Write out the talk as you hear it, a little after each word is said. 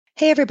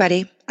Hey,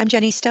 everybody. I'm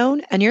Jenny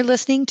Stone, and you're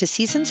listening to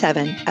Season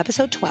 7,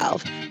 Episode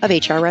 12 of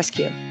HR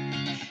Rescue.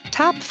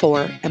 Top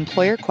 4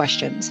 Employer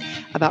Questions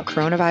about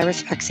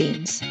Coronavirus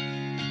Vaccines.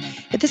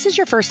 If this is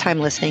your first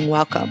time listening,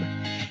 welcome.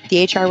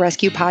 The HR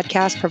Rescue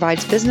podcast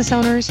provides business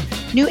owners,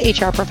 new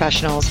HR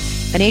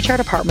professionals, and HR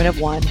department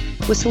of one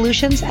with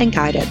solutions and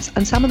guidance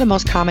on some of the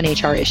most common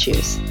HR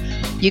issues.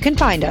 You can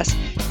find us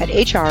at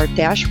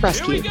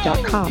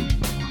hr-rescue.com.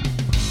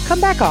 Come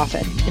back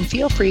often and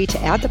feel free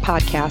to add the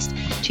podcast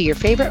to your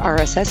favorite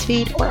RSS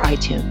feed or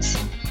iTunes.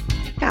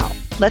 Now,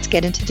 let's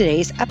get into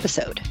today's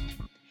episode.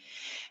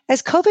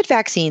 As COVID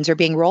vaccines are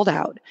being rolled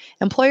out,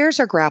 employers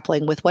are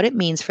grappling with what it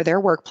means for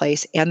their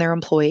workplace and their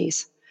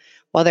employees.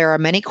 While there are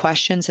many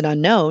questions and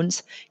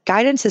unknowns,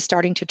 guidance is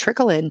starting to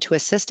trickle in to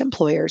assist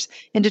employers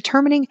in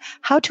determining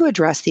how to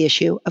address the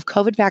issue of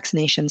COVID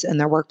vaccinations in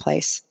their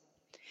workplace.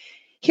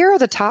 Here are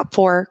the top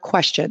 4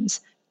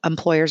 questions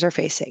employers are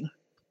facing.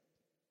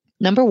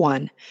 Number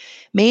 1,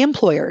 may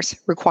employers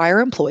require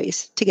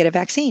employees to get a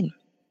vaccine?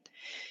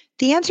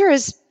 The answer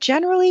is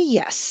generally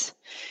yes.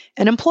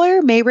 An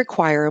employer may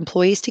require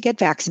employees to get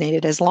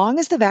vaccinated as long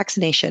as the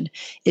vaccination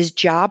is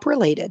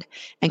job-related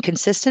and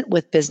consistent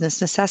with business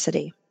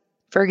necessity.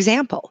 For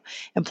example,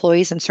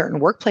 employees in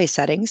certain workplace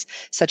settings,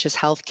 such as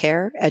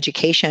healthcare,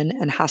 education,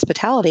 and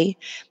hospitality,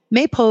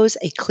 may pose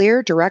a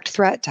clear, direct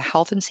threat to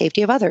health and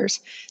safety of others,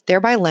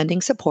 thereby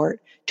lending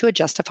support to a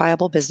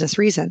justifiable business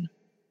reason.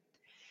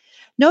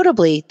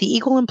 Notably, the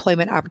Equal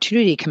Employment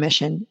Opportunity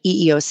Commission,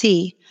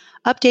 EEOC,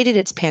 updated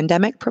its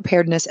Pandemic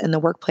Preparedness in the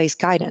Workplace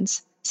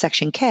Guidance,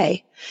 Section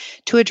K,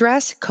 to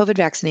address COVID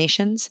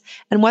vaccinations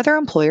and whether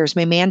employers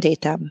may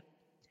mandate them.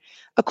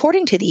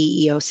 According to the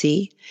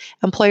EEOC,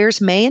 employers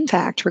may in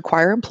fact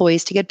require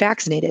employees to get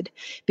vaccinated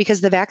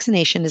because the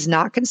vaccination is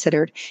not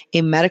considered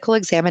a medical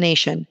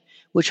examination,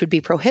 which would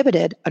be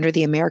prohibited under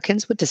the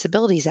Americans with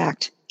Disabilities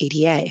Act,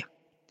 ADA.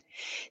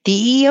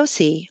 The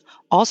EEOC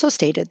also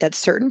stated that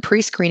certain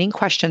pre-screening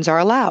questions are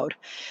allowed,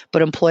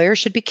 but employers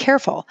should be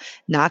careful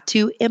not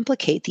to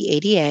implicate the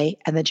ADA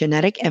and the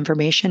Genetic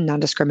Information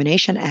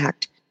Non-Discrimination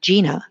Act,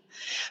 GINA,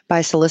 by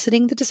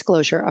soliciting the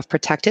disclosure of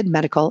protected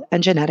medical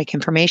and genetic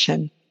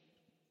information.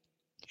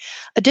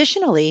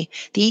 Additionally,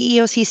 the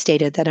EEOC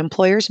stated that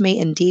employers may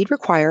indeed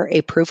require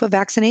a proof of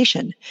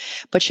vaccination,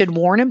 but should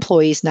warn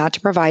employees not to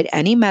provide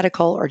any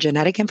medical or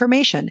genetic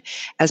information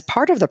as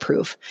part of the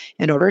proof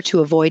in order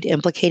to avoid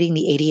implicating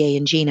the ADA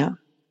and GINA.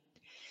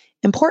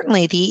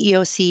 Importantly, the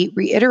EEOC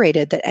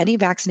reiterated that any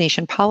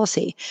vaccination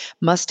policy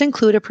must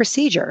include a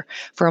procedure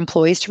for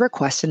employees to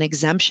request an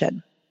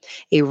exemption,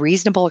 a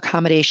reasonable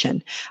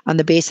accommodation on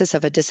the basis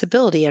of a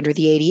disability under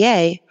the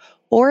ADA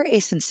or a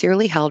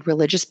sincerely held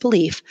religious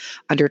belief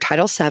under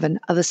Title VII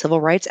of the Civil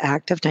Rights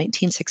Act of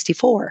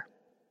 1964.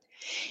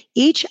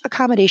 Each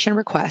accommodation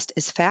request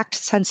is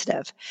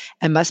fact-sensitive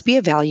and must be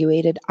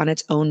evaluated on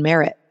its own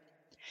merit.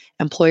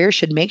 Employers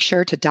should make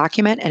sure to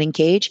document and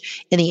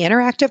engage in the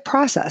interactive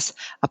process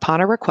upon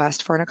a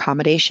request for an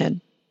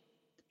accommodation.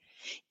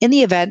 In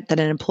the event that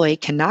an employee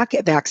cannot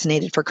get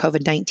vaccinated for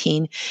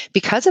COVID-19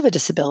 because of a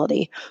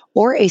disability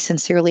or a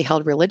sincerely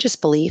held religious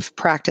belief,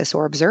 practice,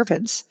 or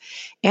observance,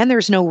 and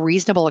there's no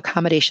reasonable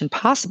accommodation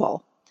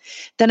possible,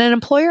 then an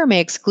employer may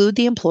exclude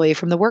the employee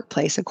from the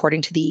workplace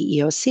according to the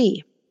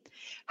EEOC.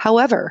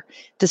 However,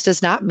 this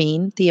does not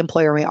mean the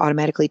employer may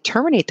automatically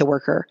terminate the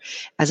worker,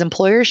 as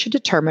employers should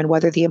determine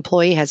whether the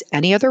employee has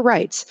any other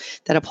rights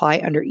that apply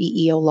under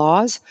EEO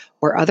laws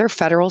or other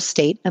federal,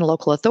 state, and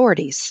local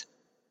authorities.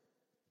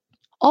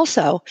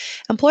 Also,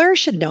 employers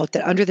should note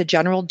that under the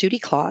General Duty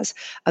Clause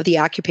of the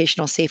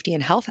Occupational Safety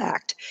and Health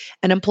Act,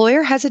 an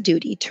employer has a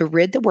duty to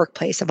rid the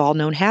workplace of all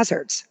known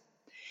hazards.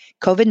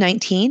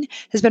 COVID-19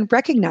 has been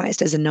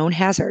recognized as a known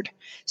hazard,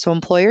 so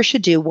employers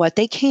should do what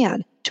they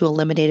can to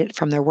eliminate it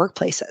from their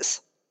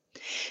workplaces.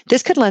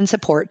 This could lend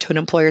support to an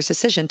employer's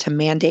decision to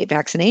mandate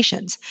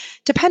vaccinations,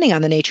 depending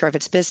on the nature of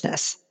its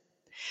business.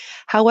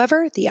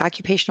 However, the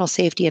Occupational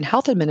Safety and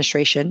Health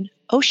Administration,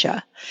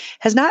 OSHA,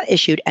 has not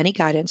issued any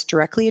guidance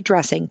directly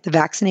addressing the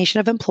vaccination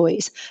of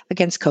employees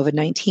against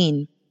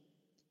COVID-19.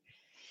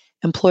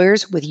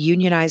 Employers with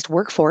unionized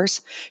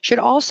workforce should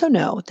also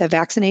know that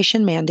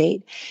vaccination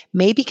mandate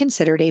may be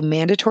considered a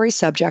mandatory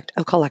subject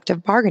of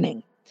collective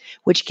bargaining,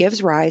 which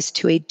gives rise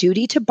to a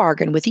duty to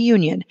bargain with the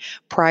union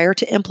prior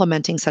to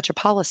implementing such a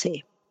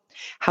policy.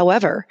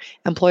 However,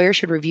 employers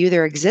should review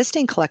their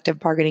existing collective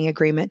bargaining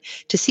agreement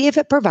to see if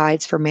it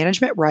provides for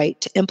management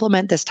right to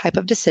implement this type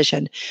of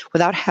decision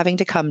without having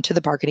to come to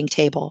the bargaining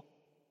table.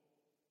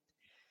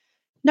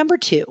 Number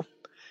 2,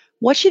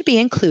 what should be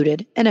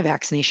included in a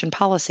vaccination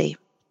policy?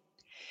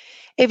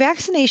 A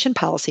vaccination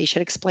policy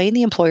should explain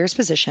the employer's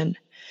position,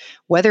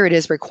 whether it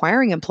is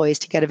requiring employees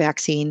to get a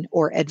vaccine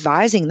or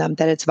advising them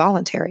that it's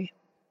voluntary.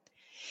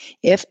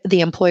 If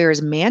the employer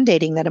is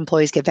mandating that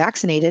employees get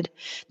vaccinated,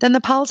 then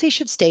the policy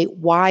should state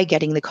why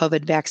getting the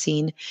COVID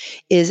vaccine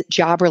is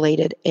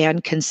job-related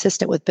and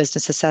consistent with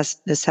business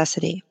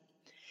necessity.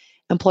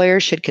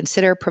 Employers should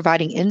consider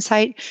providing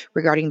insight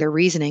regarding their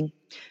reasoning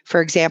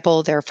For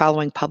example, they're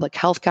following public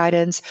health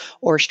guidance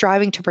or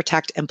striving to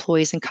protect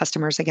employees and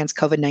customers against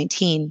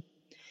COVID-19.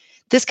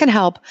 This can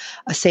help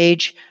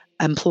assuage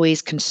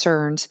employees'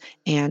 concerns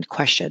and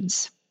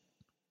questions.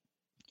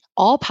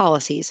 All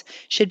policies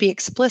should be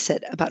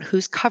explicit about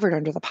who's covered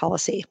under the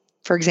policy.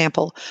 For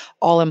example,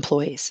 all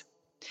employees.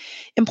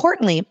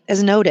 Importantly,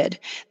 as noted,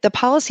 the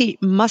policy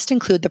must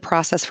include the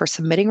process for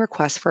submitting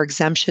requests for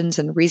exemptions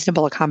and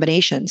reasonable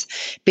accommodations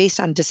based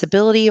on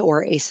disability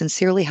or a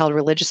sincerely held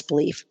religious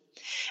belief,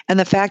 and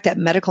the fact that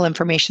medical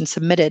information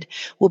submitted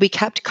will be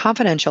kept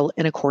confidential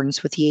in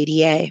accordance with the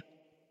ADA.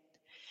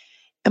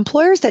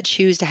 Employers that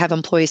choose to have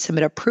employees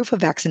submit a proof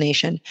of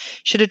vaccination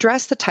should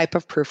address the type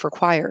of proof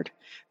required.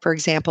 For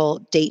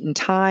example, date and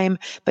time,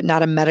 but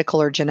not a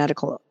medical or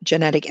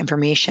genetic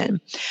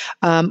information,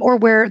 or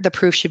where the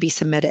proof should be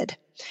submitted.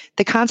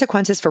 The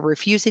consequences for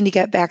refusing to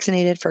get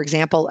vaccinated, for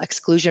example,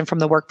 exclusion from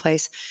the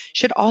workplace,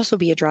 should also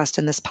be addressed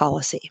in this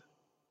policy.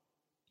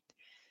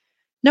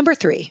 Number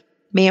 3,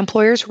 may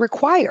employers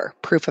require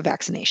proof of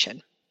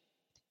vaccination?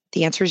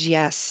 The answer is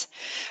yes.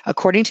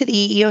 According to the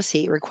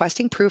EEOC,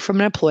 requesting proof from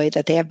an employee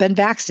that they have been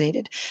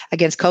vaccinated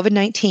against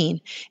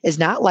COVID-19 is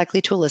not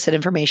likely to elicit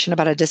information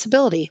about a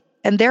disability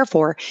and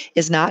therefore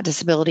is not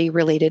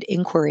disability-related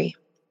inquiry.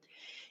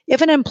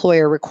 If an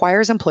employer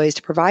requires employees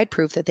to provide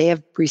proof that they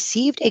have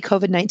received a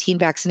COVID-19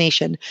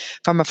 vaccination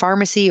from a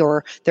pharmacy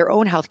or their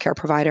own healthcare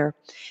provider,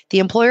 the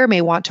employer may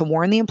want to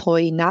warn the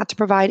employee not to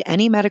provide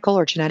any medical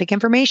or genetic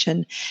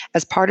information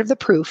as part of the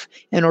proof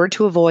in order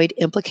to avoid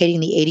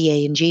implicating the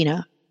ADA and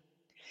GINA.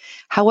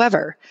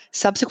 However,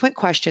 subsequent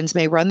questions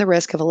may run the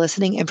risk of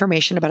eliciting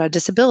information about a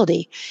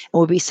disability and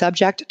will be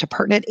subject to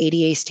pertinent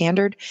ADA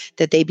standard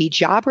that they be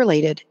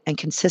job-related and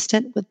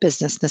consistent with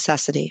business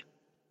necessity.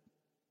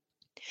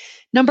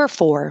 Number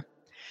 4,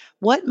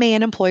 what may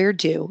an employer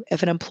do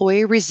if an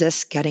employee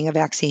resists getting a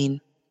vaccine?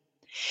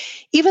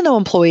 Even though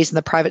employees in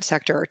the private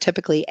sector are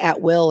typically at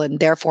will and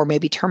therefore may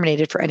be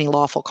terminated for any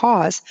lawful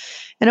cause,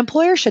 an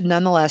employer should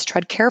nonetheless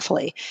tread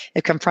carefully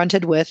if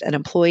confronted with an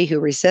employee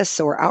who resists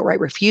or outright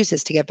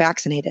refuses to get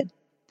vaccinated.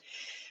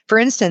 For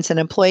instance, an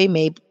employee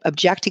may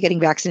object to getting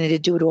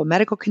vaccinated due to a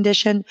medical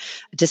condition,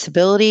 a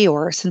disability,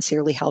 or a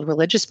sincerely held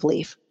religious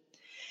belief.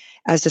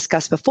 As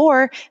discussed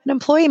before, an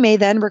employee may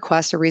then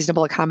request a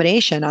reasonable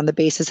accommodation on the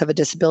basis of a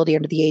disability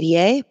under the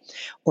ADA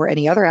or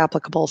any other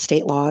applicable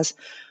state laws,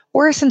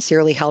 or a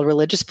sincerely held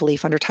religious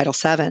belief under Title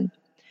VII.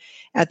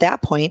 At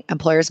that point,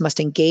 employers must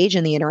engage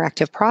in the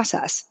interactive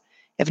process.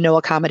 If no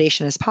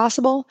accommodation is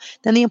possible,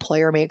 then the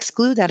employer may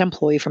exclude that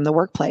employee from the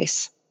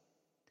workplace.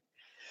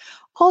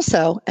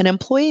 Also, an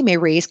employee may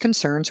raise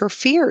concerns or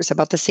fears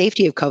about the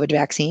safety of COVID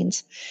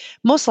vaccines,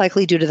 most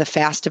likely due to the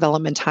fast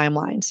development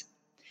timelines.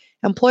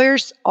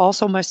 Employers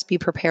also must be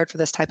prepared for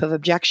this type of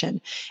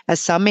objection, as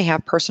some may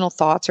have personal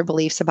thoughts or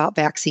beliefs about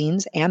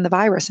vaccines and the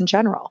virus in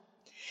general.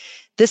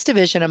 This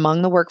division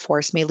among the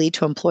workforce may lead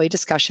to employee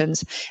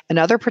discussions and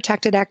other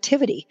protected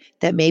activity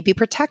that may be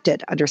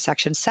protected under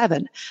Section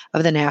 7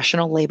 of the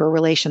National Labor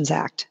Relations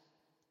Act.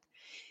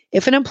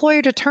 If an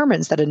employer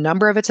determines that a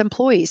number of its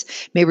employees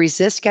may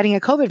resist getting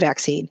a COVID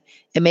vaccine,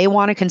 it may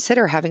want to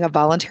consider having a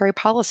voluntary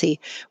policy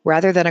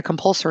rather than a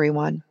compulsory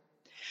one.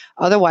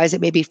 Otherwise,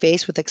 it may be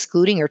faced with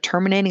excluding or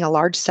terminating a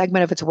large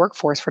segment of its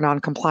workforce for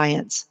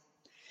noncompliance.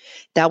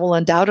 That will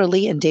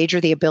undoubtedly endanger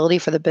the ability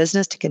for the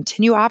business to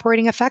continue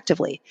operating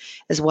effectively,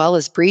 as well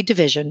as breed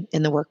division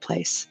in the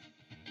workplace.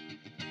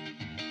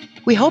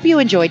 We hope you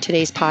enjoyed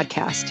today's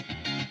podcast.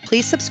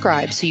 Please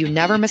subscribe so you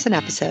never miss an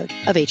episode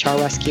of HR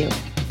Rescue.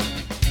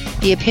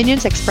 The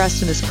opinions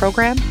expressed in this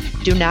program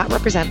do not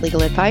represent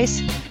legal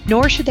advice,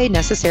 nor should they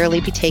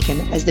necessarily be taken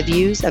as the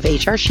views of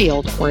HR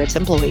Shield or its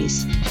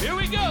employees. Here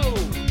we go!